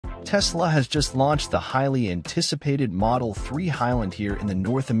Tesla has just launched the highly anticipated Model 3 Highland here in the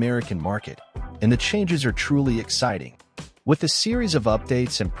North American market, and the changes are truly exciting. With a series of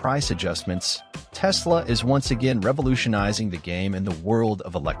updates and price adjustments, Tesla is once again revolutionizing the game in the world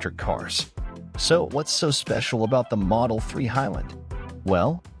of electric cars. So, what's so special about the Model 3 Highland?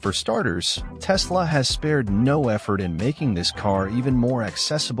 Well, for starters, Tesla has spared no effort in making this car even more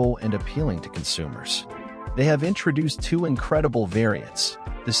accessible and appealing to consumers. They have introduced two incredible variants: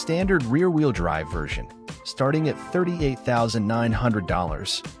 the standard rear-wheel drive version, starting at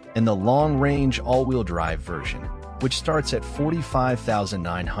 $38,900, and the long-range all-wheel drive version, which starts at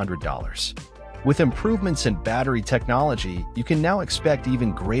 $45,900. With improvements in battery technology, you can now expect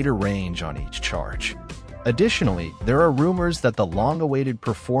even greater range on each charge. Additionally, there are rumors that the long-awaited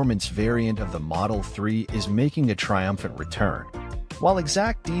performance variant of the Model 3 is making a triumphant return. While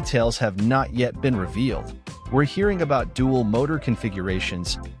exact details have not yet been revealed, we're hearing about dual motor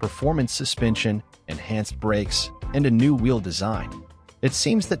configurations, performance suspension, enhanced brakes, and a new wheel design. It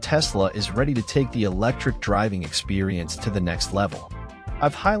seems that Tesla is ready to take the electric driving experience to the next level.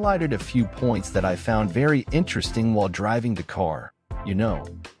 I've highlighted a few points that I found very interesting while driving the car. You know,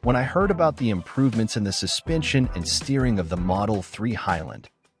 when I heard about the improvements in the suspension and steering of the Model 3 Highland,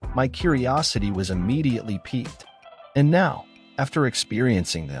 my curiosity was immediately piqued. And now, after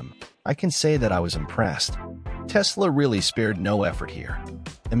experiencing them, I can say that I was impressed. Tesla really spared no effort here.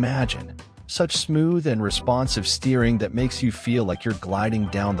 Imagine such smooth and responsive steering that makes you feel like you're gliding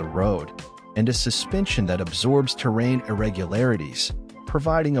down the road, and a suspension that absorbs terrain irregularities,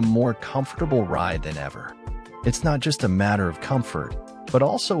 providing a more comfortable ride than ever. It's not just a matter of comfort, but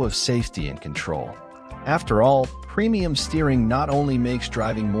also of safety and control. After all, premium steering not only makes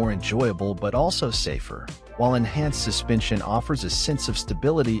driving more enjoyable but also safer, while enhanced suspension offers a sense of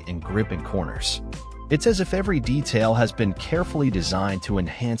stability in grip and corners. It's as if every detail has been carefully designed to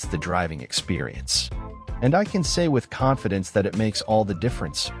enhance the driving experience. And I can say with confidence that it makes all the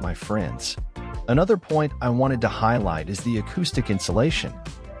difference, my friends. Another point I wanted to highlight is the acoustic insulation,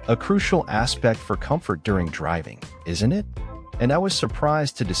 a crucial aspect for comfort during driving, isn't it? And I was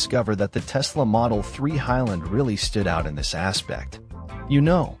surprised to discover that the Tesla Model 3 Highland really stood out in this aspect. You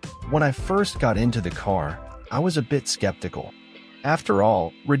know, when I first got into the car, I was a bit skeptical. After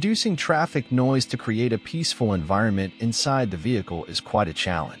all, reducing traffic noise to create a peaceful environment inside the vehicle is quite a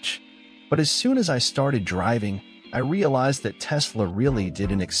challenge. But as soon as I started driving, I realized that Tesla really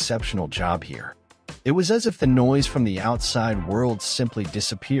did an exceptional job here. It was as if the noise from the outside world simply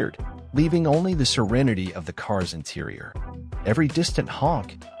disappeared, leaving only the serenity of the car's interior. Every distant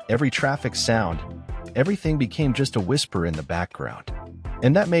honk, every traffic sound, everything became just a whisper in the background.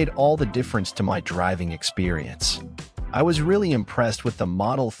 And that made all the difference to my driving experience. I was really impressed with the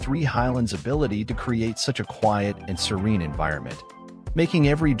Model 3 Highland's ability to create such a quiet and serene environment, making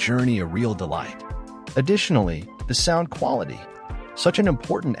every journey a real delight. Additionally, the sound quality. Such an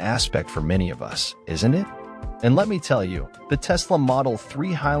important aspect for many of us, isn't it? And let me tell you, the Tesla Model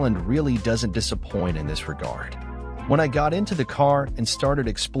 3 Highland really doesn't disappoint in this regard. When I got into the car and started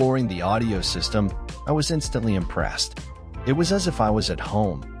exploring the audio system, I was instantly impressed. It was as if I was at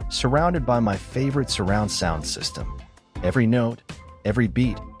home, surrounded by my favorite surround sound system. Every note, every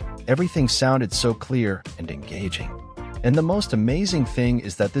beat, everything sounded so clear and engaging. And the most amazing thing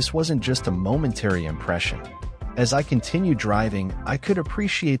is that this wasn't just a momentary impression. As I continued driving, I could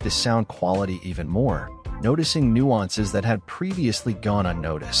appreciate the sound quality even more, noticing nuances that had previously gone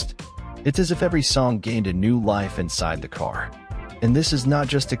unnoticed. It's as if every song gained a new life inside the car. And this is not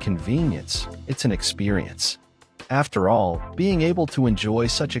just a convenience, it's an experience. After all, being able to enjoy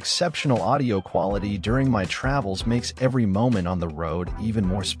such exceptional audio quality during my travels makes every moment on the road even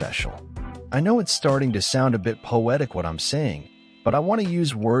more special. I know it's starting to sound a bit poetic what I'm saying, but I want to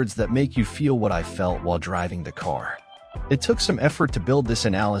use words that make you feel what I felt while driving the car. It took some effort to build this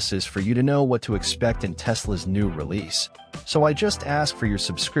analysis for you to know what to expect in Tesla's new release. So I just ask for your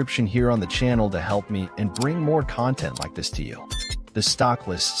subscription here on the channel to help me and bring more content like this to you. The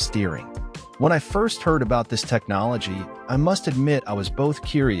stockless steering. When I first heard about this technology, I must admit I was both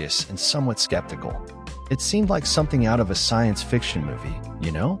curious and somewhat skeptical. It seemed like something out of a science fiction movie,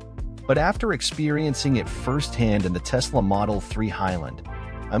 you know? But after experiencing it firsthand in the Tesla Model 3 Highland,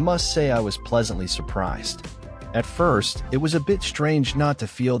 I must say I was pleasantly surprised. At first, it was a bit strange not to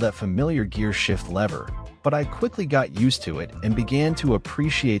feel that familiar gear shift lever, but I quickly got used to it and began to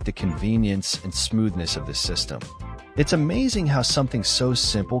appreciate the convenience and smoothness of the system. It's amazing how something so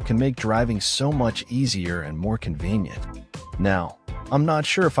simple can make driving so much easier and more convenient. Now, I'm not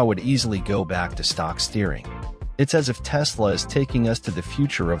sure if I would easily go back to stock steering. It's as if Tesla is taking us to the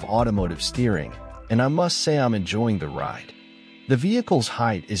future of automotive steering, and I must say I'm enjoying the ride. The vehicle's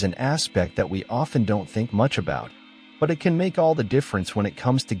height is an aspect that we often don't think much about, but it can make all the difference when it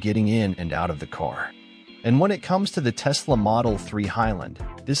comes to getting in and out of the car. And when it comes to the Tesla Model 3 Highland,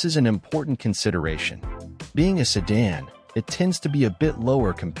 this is an important consideration. Being a sedan, it tends to be a bit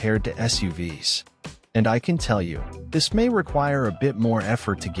lower compared to SUVs. And I can tell you, this may require a bit more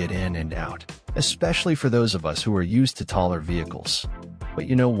effort to get in and out, especially for those of us who are used to taller vehicles. But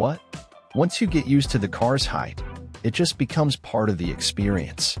you know what? Once you get used to the car's height, it just becomes part of the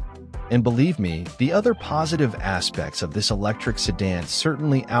experience. And believe me, the other positive aspects of this electric sedan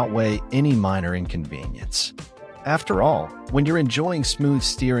certainly outweigh any minor inconvenience. After all, when you're enjoying smooth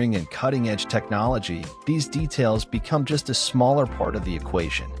steering and cutting-edge technology, these details become just a smaller part of the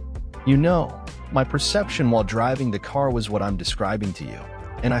equation. You know, my perception while driving the car was what I'm describing to you,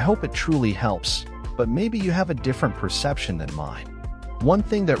 and I hope it truly helps, but maybe you have a different perception than mine. One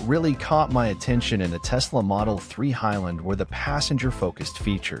thing that really caught my attention in the Tesla Model 3 Highland were the passenger-focused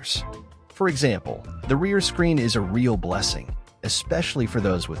features. For example, the rear screen is a real blessing, especially for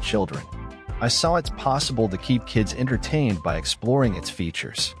those with children. I saw it's possible to keep kids entertained by exploring its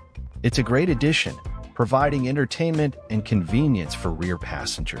features. It's a great addition, providing entertainment and convenience for rear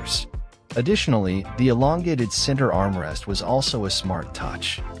passengers. Additionally, the elongated center armrest was also a smart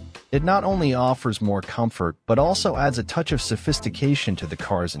touch. It not only offers more comfort, but also adds a touch of sophistication to the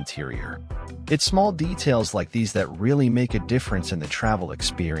car's interior. It's small details like these that really make a difference in the travel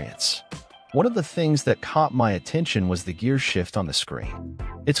experience. One of the things that caught my attention was the gear shift on the screen.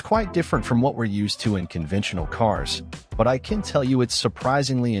 It's quite different from what we're used to in conventional cars, but I can tell you it's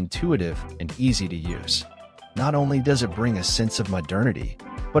surprisingly intuitive and easy to use. Not only does it bring a sense of modernity,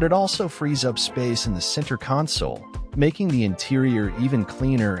 but it also frees up space in the center console, making the interior even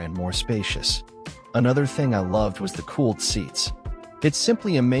cleaner and more spacious. Another thing I loved was the cooled seats. It's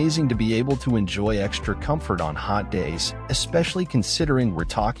simply amazing to be able to enjoy extra comfort on hot days, especially considering we're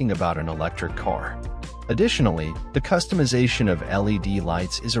talking about an electric car. Additionally, the customization of LED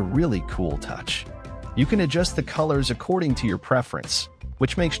lights is a really cool touch. You can adjust the colors according to your preference,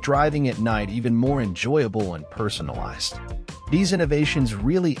 which makes driving at night even more enjoyable and personalized. These innovations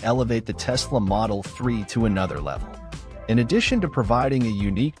really elevate the Tesla Model 3 to another level. In addition to providing a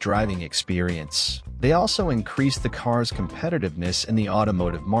unique driving experience, they also increase the car's competitiveness in the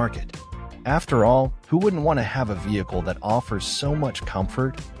automotive market. After all, who wouldn't want to have a vehicle that offers so much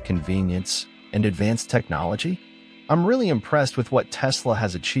comfort, convenience, and advanced technology? I'm really impressed with what Tesla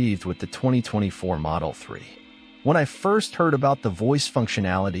has achieved with the 2024 Model 3. When I first heard about the voice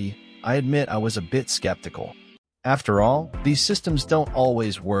functionality, I admit I was a bit skeptical. After all, these systems don't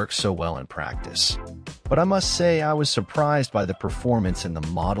always work so well in practice. But I must say I was surprised by the performance in the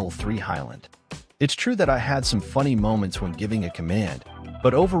Model 3 Highland. It's true that I had some funny moments when giving a command,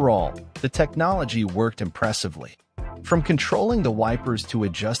 but overall, the technology worked impressively. From controlling the wipers to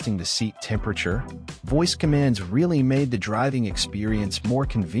adjusting the seat temperature, voice commands really made the driving experience more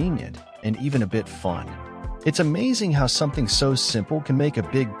convenient and even a bit fun. It's amazing how something so simple can make a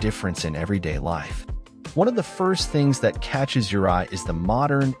big difference in everyday life. One of the first things that catches your eye is the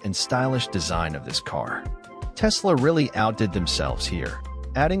modern and stylish design of this car. Tesla really outdid themselves here,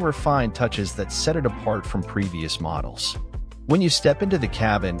 adding refined touches that set it apart from previous models. When you step into the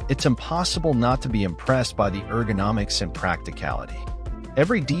cabin, it's impossible not to be impressed by the ergonomics and practicality.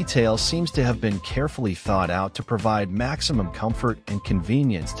 Every detail seems to have been carefully thought out to provide maximum comfort and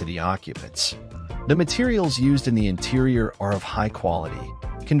convenience to the occupants. The materials used in the interior are of high quality,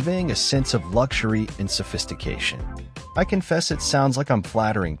 conveying a sense of luxury and sophistication. I confess it sounds like I'm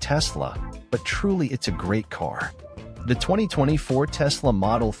flattering Tesla, but truly it's a great car. The 2024 Tesla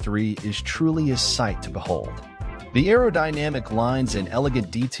Model 3 is truly a sight to behold. The aerodynamic lines and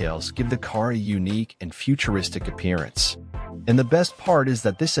elegant details give the car a unique and futuristic appearance. And the best part is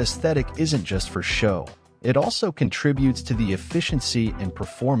that this aesthetic isn't just for show. It also contributes to the efficiency and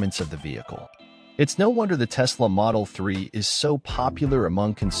performance of the vehicle. It's no wonder the Tesla Model 3 is so popular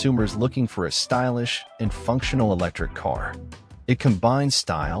among consumers looking for a stylish and functional electric car. It combines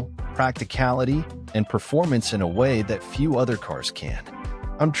style, practicality, and performance in a way that few other cars can.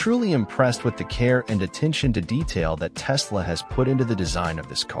 I'm truly impressed with the care and attention to detail that Tesla has put into the design of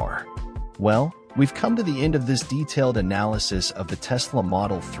this car. Well, we've come to the end of this detailed analysis of the Tesla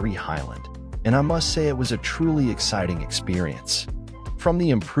Model 3 Highland, and I must say it was a truly exciting experience. From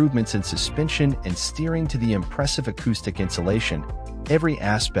the improvements in suspension and steering to the impressive acoustic insulation, every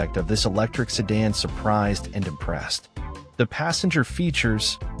aspect of this electric sedan surprised and impressed. The passenger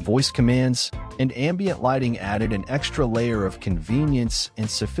features, voice commands, and ambient lighting added an extra layer of convenience and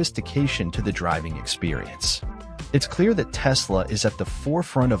sophistication to the driving experience. It's clear that Tesla is at the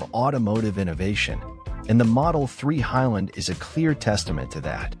forefront of automotive innovation, and the Model 3 Highland is a clear testament to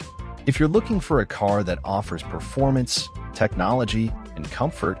that. If you're looking for a car that offers performance, technology, and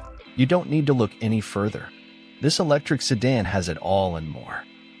comfort, you don't need to look any further. This electric sedan has it all and more.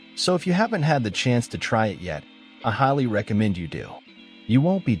 So if you haven't had the chance to try it yet, I highly recommend you do. You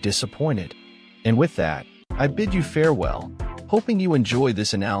won't be disappointed. And with that, I bid you farewell, hoping you enjoyed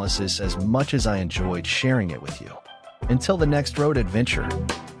this analysis as much as I enjoyed sharing it with you. Until the next road adventure.